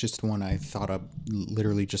up, and it's just one I thought of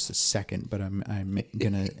literally just a second, but I'm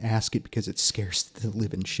gonna ask it because it scares the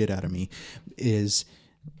living shit out of me, is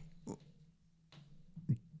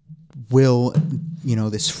will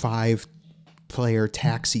this 5-player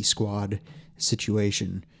taxi squad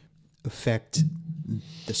situation affect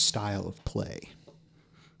the style of play?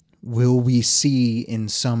 Will we see in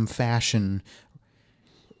some fashion,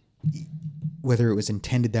 whether it was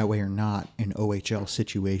intended that way or not, an OHL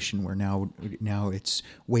situation where now it's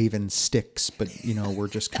waving sticks, but we're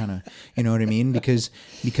just kind of, you know what I mean? Because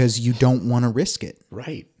you don't want to risk it,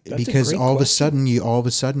 right? That's because all of a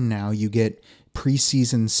sudden now you get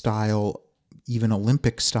preseason style, even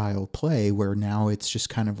Olympic style play, where now it's just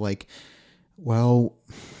kind of like, well,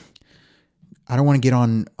 I don't want to get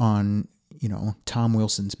on Tom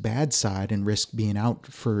Wilson's bad side and risk being out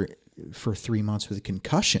for 3 months with a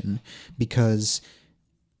concussion, because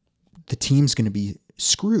the team's going to be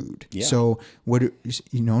screwed. Yeah. So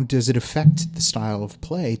does it affect the style of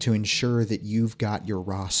play to ensure that you've got your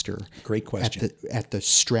roster? Great question. At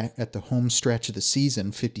the home stretch of the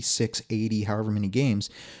season, 56, 80, however many games,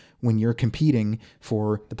 when you're competing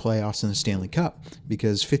for the playoffs and the Stanley Cup,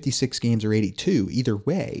 because 56 games or 82, either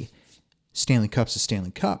way, Stanley Cup's a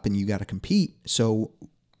Stanley Cup and you got to compete. So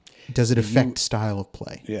does it affect style of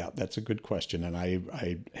play? Yeah, that's a good question. And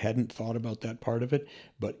I hadn't thought about that part of it,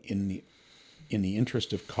 but in the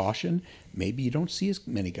interest of caution, maybe you don't see as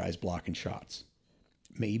many guys blocking shots.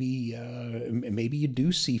 Maybe you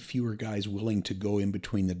do see fewer guys willing to go in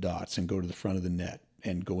between the dots and go to the front of the net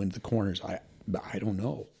and go into the corners. I don't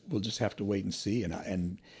know. We'll just have to wait and see.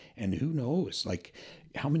 And who knows? Like,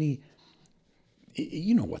 how many?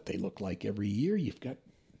 What they look like every year. You've got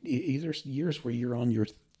either years where you're on your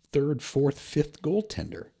third, fourth, fifth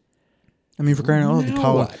goaltender. I mean, for crying out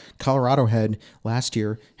loud, Colorado had last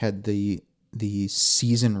year had the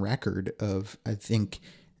season record of, I think,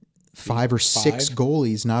 5 or 6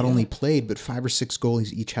 goalies not only played, but 5 or 6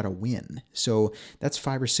 goalies each had a win. So that's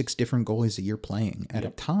 5 or 6 different goalies that you're playing at a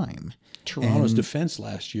time. Toronto's defense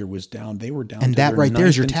last year was down. They were down. And to that their right there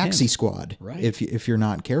is your 9th and taxi 10th. squad. Right. If you're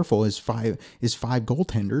not careful, is 5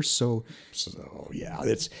 goaltenders. So yeah,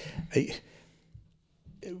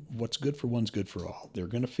 what's good for one's good for all. They're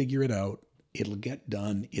going to figure it out. It'll get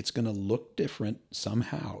done. It's going to look different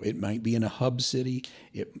somehow. It might be in a hub city,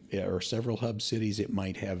 or several hub cities. It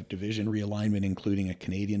might have division realignment, including a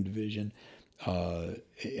Canadian division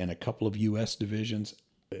and a couple of U.S. divisions.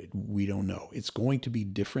 We don't know. It's going to be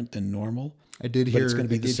different than normal. But it's going to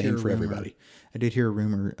be the same for everybody. I did hear a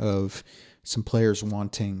rumor of some players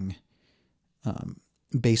wanting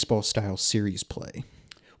baseball-style series play.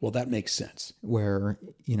 Well, that makes sense. Where,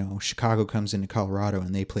 Chicago comes into Colorado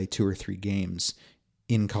and they play 2 or 3 games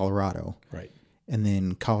in Colorado. Right. And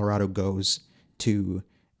then Colorado goes to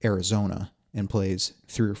Arizona and plays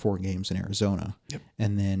 3 or 4 games in Arizona. Yep.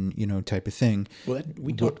 And then, type of thing. Well,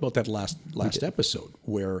 we talked about that last episode,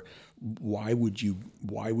 where why would you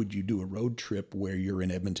do a road trip where you're in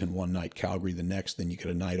Edmonton one night, Calgary the next, then you get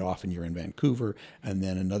a night off and you're in Vancouver, and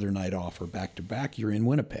then another night off, or back to back you're in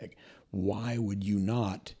Winnipeg? Why would you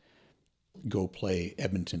not go play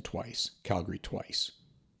Edmonton twice, Calgary twice,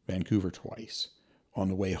 Vancouver twice? On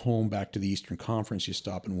the way home back to the Eastern Conference, you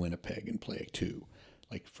stop in Winnipeg and play 2.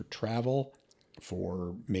 Like, for travel,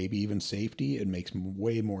 for maybe even safety, it makes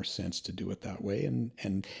way more sense to do it that way.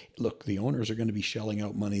 And look, the owners are going to be shelling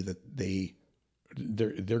out money that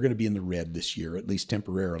they're going to be in the red this year, at least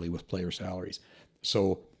temporarily, with player salaries.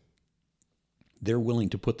 So they're willing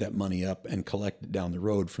to put that money up and collect it down the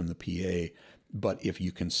road from the PA. But if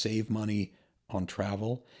you can save money on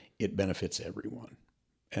travel, it benefits everyone.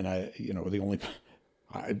 And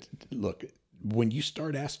look, when you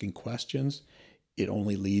start asking questions,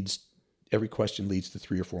 every question leads to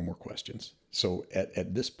 3 or 4 more questions. So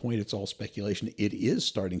at this point, it's all speculation. It is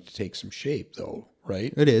starting to take some shape, though,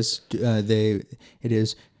 right? It is. It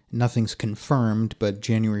is. Nothing's confirmed, but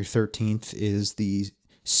January 13th is the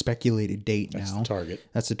speculated date now. That's the target.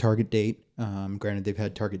 That's the target date. Granted, they've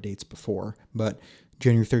had target dates before, but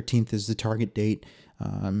January 13th is the target date.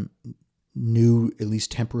 new, at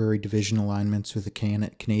least temporary division alignments with the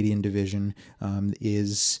Canadian division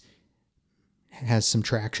has some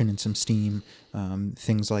traction and some steam,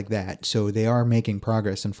 things like that. So they are making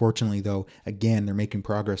progress. Unfortunately, though, again, they're making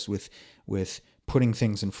progress with putting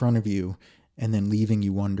things in front of you and then leaving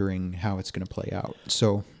you wondering how it's going to play out.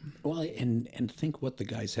 So, well, and think what the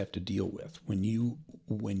guys have to deal with when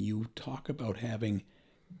you talk about having.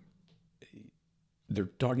 They're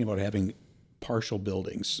talking about having partial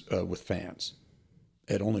buildings with fans.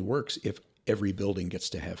 It only works if every building gets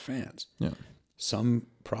to have fans. yeah. Some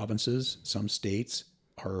provinces, some states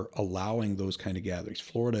are allowing those kind of gatherings.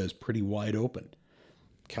 Florida is pretty wide open.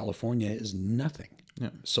 California is nothing. Yeah.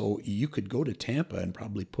 So you could go to Tampa and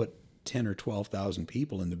probably put 10 or 12,000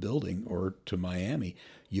 people in the building, or to Miami.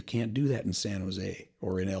 You can't do that in San Jose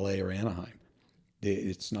or in LA or Anaheim.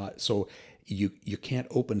 It's not. So you can't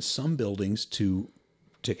open some buildings to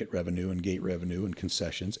ticket revenue and gate revenue and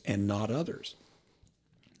concessions and not others.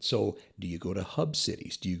 So do you go to hub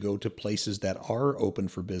cities? Do you go to places that are open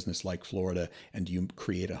for business like Florida, and do you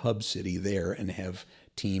create a hub city there and have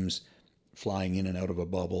teams flying in and out of a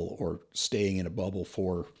bubble or staying in a bubble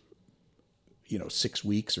for 6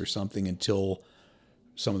 weeks or something until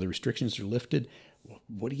some of the restrictions are lifted?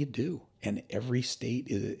 What do you do? And every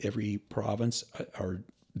state, every province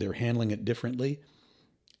they're handling it differently,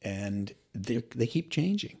 and they keep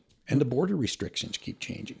changing, and the border restrictions keep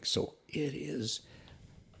changing. So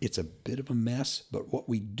it's a bit of a mess, but what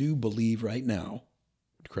we do believe right now,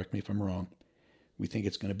 correct me if I'm wrong, we think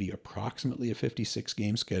it's going to be approximately a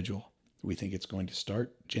 56-game schedule. We think it's going to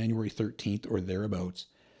start January 13th or thereabouts.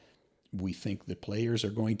 We think the players are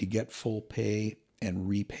going to get full pay and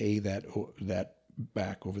repay that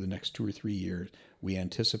back over the next 2 or 3 years. We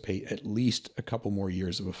anticipate at least a couple more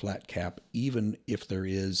years of a flat cap, even if there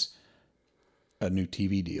is a new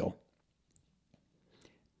TV deal.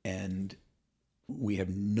 And we have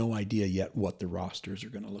no idea yet what the rosters are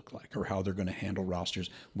going to look like or how they're going to handle rosters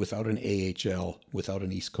without an AHL, without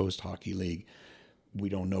an East Coast Hockey League. We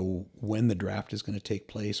don't know when the draft is going to take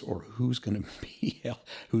place or who's going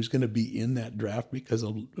to be in that draft, because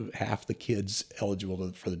half the kids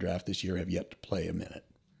eligible for the draft this year have yet to play a minute.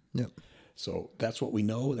 Yep. So that's what we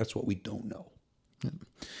know. That's what we don't know. Yep.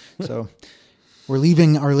 So we're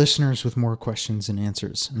leaving our listeners with more questions than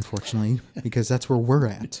answers, unfortunately, because that's where we're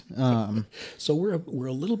at. So we're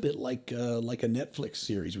a little bit like a Netflix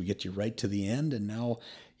series. We get you right to the end, and now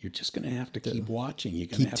you're just going to have to keep watching. You're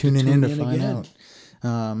going to have tuning to in tune to find again.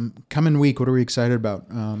 out. Coming week, what are we excited about?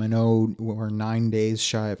 I know we're 9 days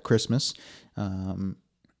shy of Christmas.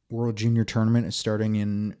 World Junior Tournament is starting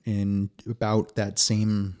in about that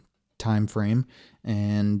same time frame,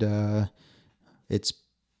 and it's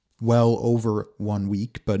well over 1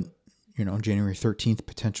 week, but January 13th,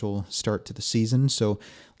 potential start to the season. So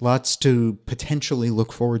lots to potentially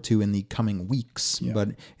look forward to in the coming weeks. Yeah. But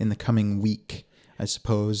in the coming week, I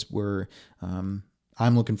suppose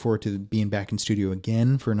I'm looking forward to being back in studio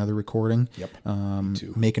again for another recording.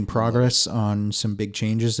 Yep. Making progress on some big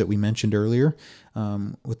changes that we mentioned earlier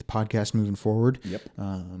with the podcast moving forward. Yep.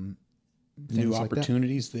 New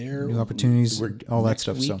opportunities there. New opportunities, all that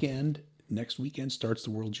stuff. Next weekend starts the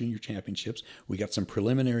World Junior Championships. We got some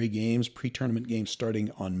preliminary games, pre-tournament games starting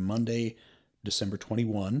on Monday, December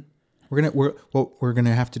 21. What we're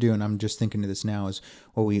gonna have to do, and I'm just thinking of this now,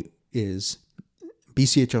 is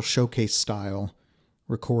BCHL showcase style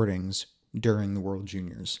recordings during the World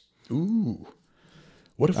Juniors. Ooh.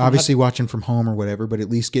 What if obviously watching from home or whatever, but at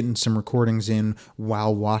least getting some recordings in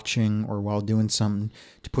while watching or while doing something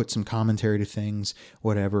to put some commentary to things,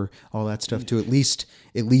 whatever, all that stuff to at least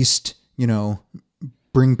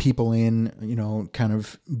bring people in, kind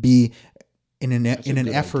of be in an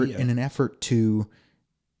effort to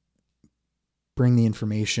bring the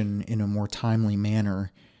information in a more timely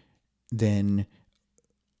manner than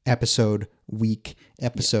week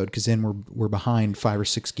episode, because then we're behind 5 or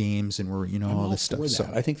 6 games and we're all this stuff. So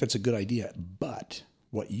I think that's a good idea, but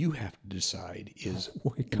what you have to decide is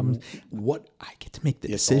what I get to make the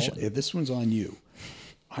decision. If this one's on you,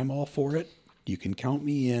 I'm all for it. You can count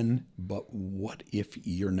me in, but what if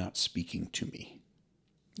you're not speaking to me?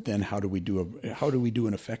 Then how do we do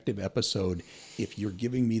an effective episode if you're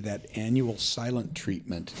giving me that annual silent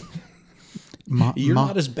treatment? You're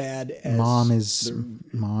not as bad as mom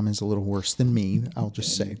is a little worse than me, I'll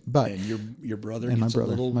just say. But and your brother and gets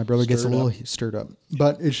my brother gets a little stirred up,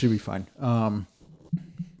 but it should be fine.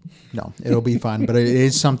 No, it'll be fine. But it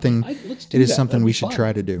is something. We should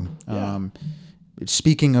try to do. Yeah.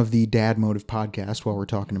 Speaking of the Dad Motive podcast, while we're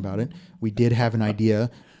talking about it, we did have an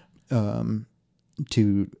idea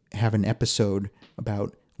to have an episode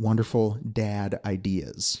about wonderful dad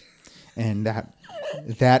ideas. and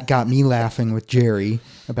that got me laughing with Jerry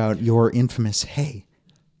about your infamous, hey,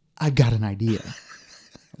 I've got an idea.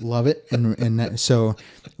 Love it. So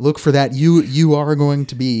look for that. You are going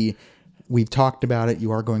to be, we've talked about it,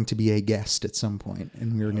 you are going to be a guest at some point,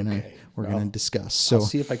 and we're going to discuss. So I'll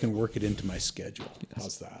see if I can work it into my schedule.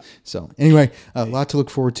 How's that? So anyway, a lot to look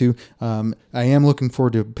forward to. I am looking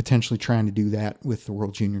forward to potentially trying to do that with the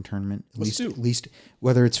World Junior Tournament. At least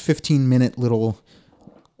whether it's 15-minute little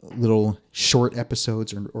short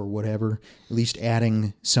episodes or whatever, at least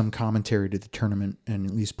adding some commentary to the tournament and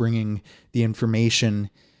at least bringing the information.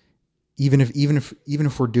 Even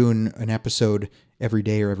if we're doing an episode every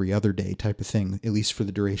day or every other day type of thing, at least for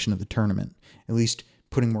the duration of the tournament, at least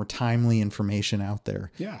putting more timely information out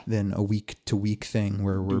there than a week to week thing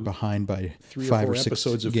where we're behind by 3 5 or 4 or 6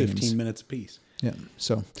 episodes of games. 15 minutes apiece. Yeah.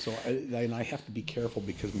 So I have to be careful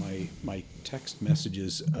because my text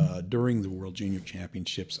messages during the World Junior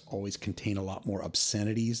Championships always contain a lot more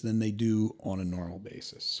obscenities than they do on a normal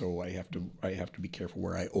basis. So I have to be careful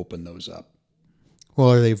where I open those up. well,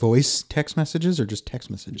 are they voice text messages or just text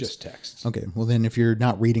messages? Just texts. Okay. Well, then if you're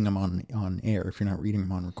not reading them on air, if you're not reading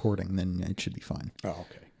them on recording, then it should be fine. Oh,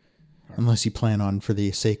 okay. Unless you plan on, for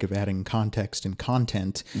the sake of adding context and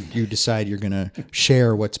content, you decide you're going to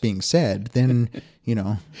share what's being said, then,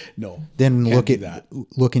 No. then can't look do at that.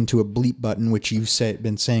 look into a bleep button, which you've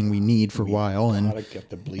been saying we need for a while, and Gotta get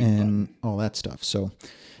the bleep button. all that stuff. So,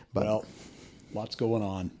 but Well, lots going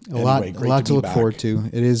on. a lot to look forward to.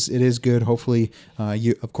 It is good. Hopefully,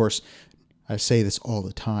 of course, I say this all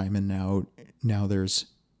the time, and now there's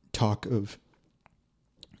talk of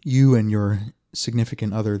you and your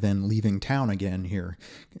significant other then leaving town again here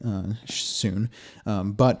soon.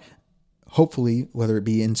 But hopefully, whether it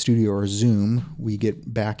be in studio or Zoom, we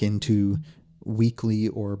get back into weekly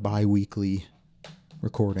or bi-weekly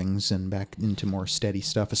recordings and back into more steady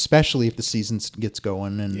stuff, especially if the season gets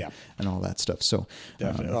going and all that stuff. So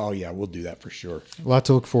definitely. We'll do that for sure. a lot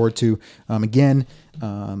to look forward to. Again,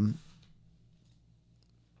 going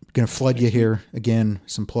to flood you here again.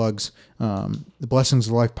 Some plugs. The Blessings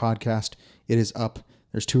of Life podcast. It is up.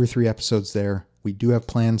 There's 2 or 3 episodes there. We do have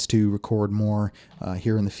plans to record more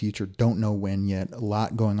here in the future. Don't know when yet. A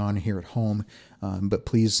lot going on here at home. But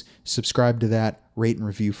please subscribe to that, rate and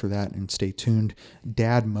review for that, and stay tuned.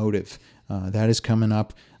 Dad Motive. That is coming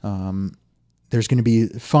up. There's going to be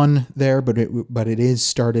fun there, but it is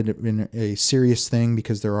started in a serious thing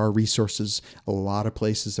because there are resources, a lot of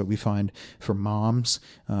places that we find for moms,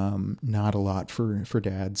 not a lot for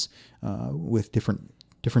dads, with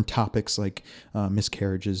different topics like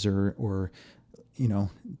miscarriages or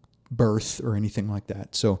birth or anything like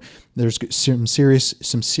that. So there's some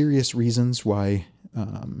serious reasons why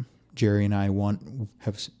Jerry and I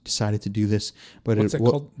have decided to do this. But What's it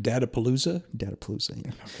called? Dadapalooza? Dadapalooza,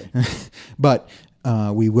 yeah. Okay. But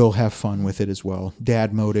we will have fun with it as well.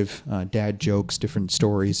 Dad motive, dad jokes, different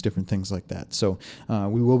stories, different things like that. So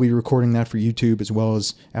we will be recording that for YouTube as well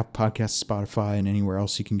as Apple Podcasts, Spotify, and anywhere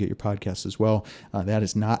else you can get your podcasts as well. That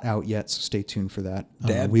is not out yet, so stay tuned for that.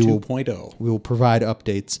 Dad 2.0. We will provide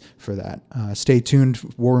updates for that. Stay tuned.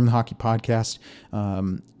 War Room the Hockey Podcast.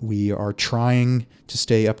 We are trying to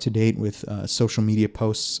stay up to date with social media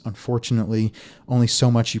posts. Unfortunately, only so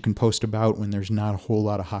much you can post about when there's not a whole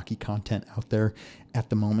lot of hockey content out there at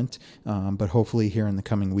the moment. But hopefully here in the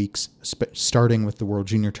coming weeks, starting with the World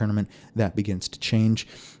Junior Tournament, that begins to change.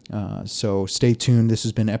 So stay tuned. This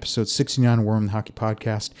has been episode 69 of War Room the Hockey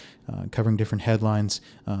Podcast, covering different headlines.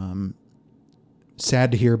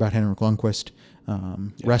 Sad to hear about Henrik Lundqvist.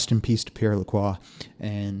 Rest in peace to Pierre Lacroix.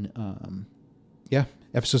 And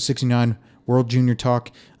episode 69, World Junior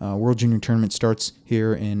Talk. World Junior Tournament starts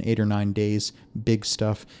here in 8 or 9 days. Big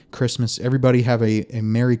stuff. Christmas. Everybody have a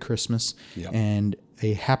Merry Christmas and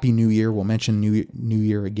a Happy New Year. We'll mention New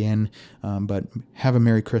Year again, but have a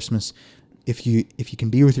Merry Christmas. If you can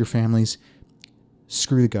be with your families,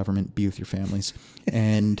 screw the government. Be with your families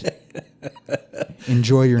and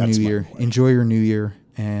enjoy your New Year. Enjoy your New Year,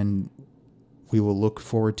 and we will look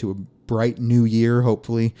forward to a bright new year,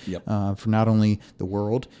 hopefully, for not only the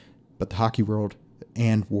world, but the hockey world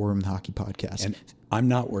and War Room the Hockey Podcast. And I'm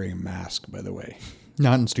not wearing a mask, by the way.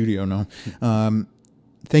 Not in studio, no.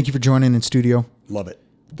 Thank you for joining in studio. Love it.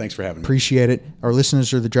 Thanks for having me. Appreciate it. Our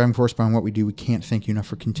listeners are the driving force behind what we do. We can't thank you enough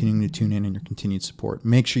for continuing to tune in and your continued support.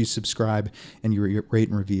 Make sure you subscribe and you rate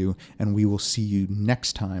and review, and we will see you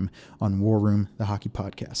next time on War Room the Hockey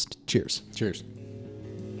Podcast. Cheers. Cheers.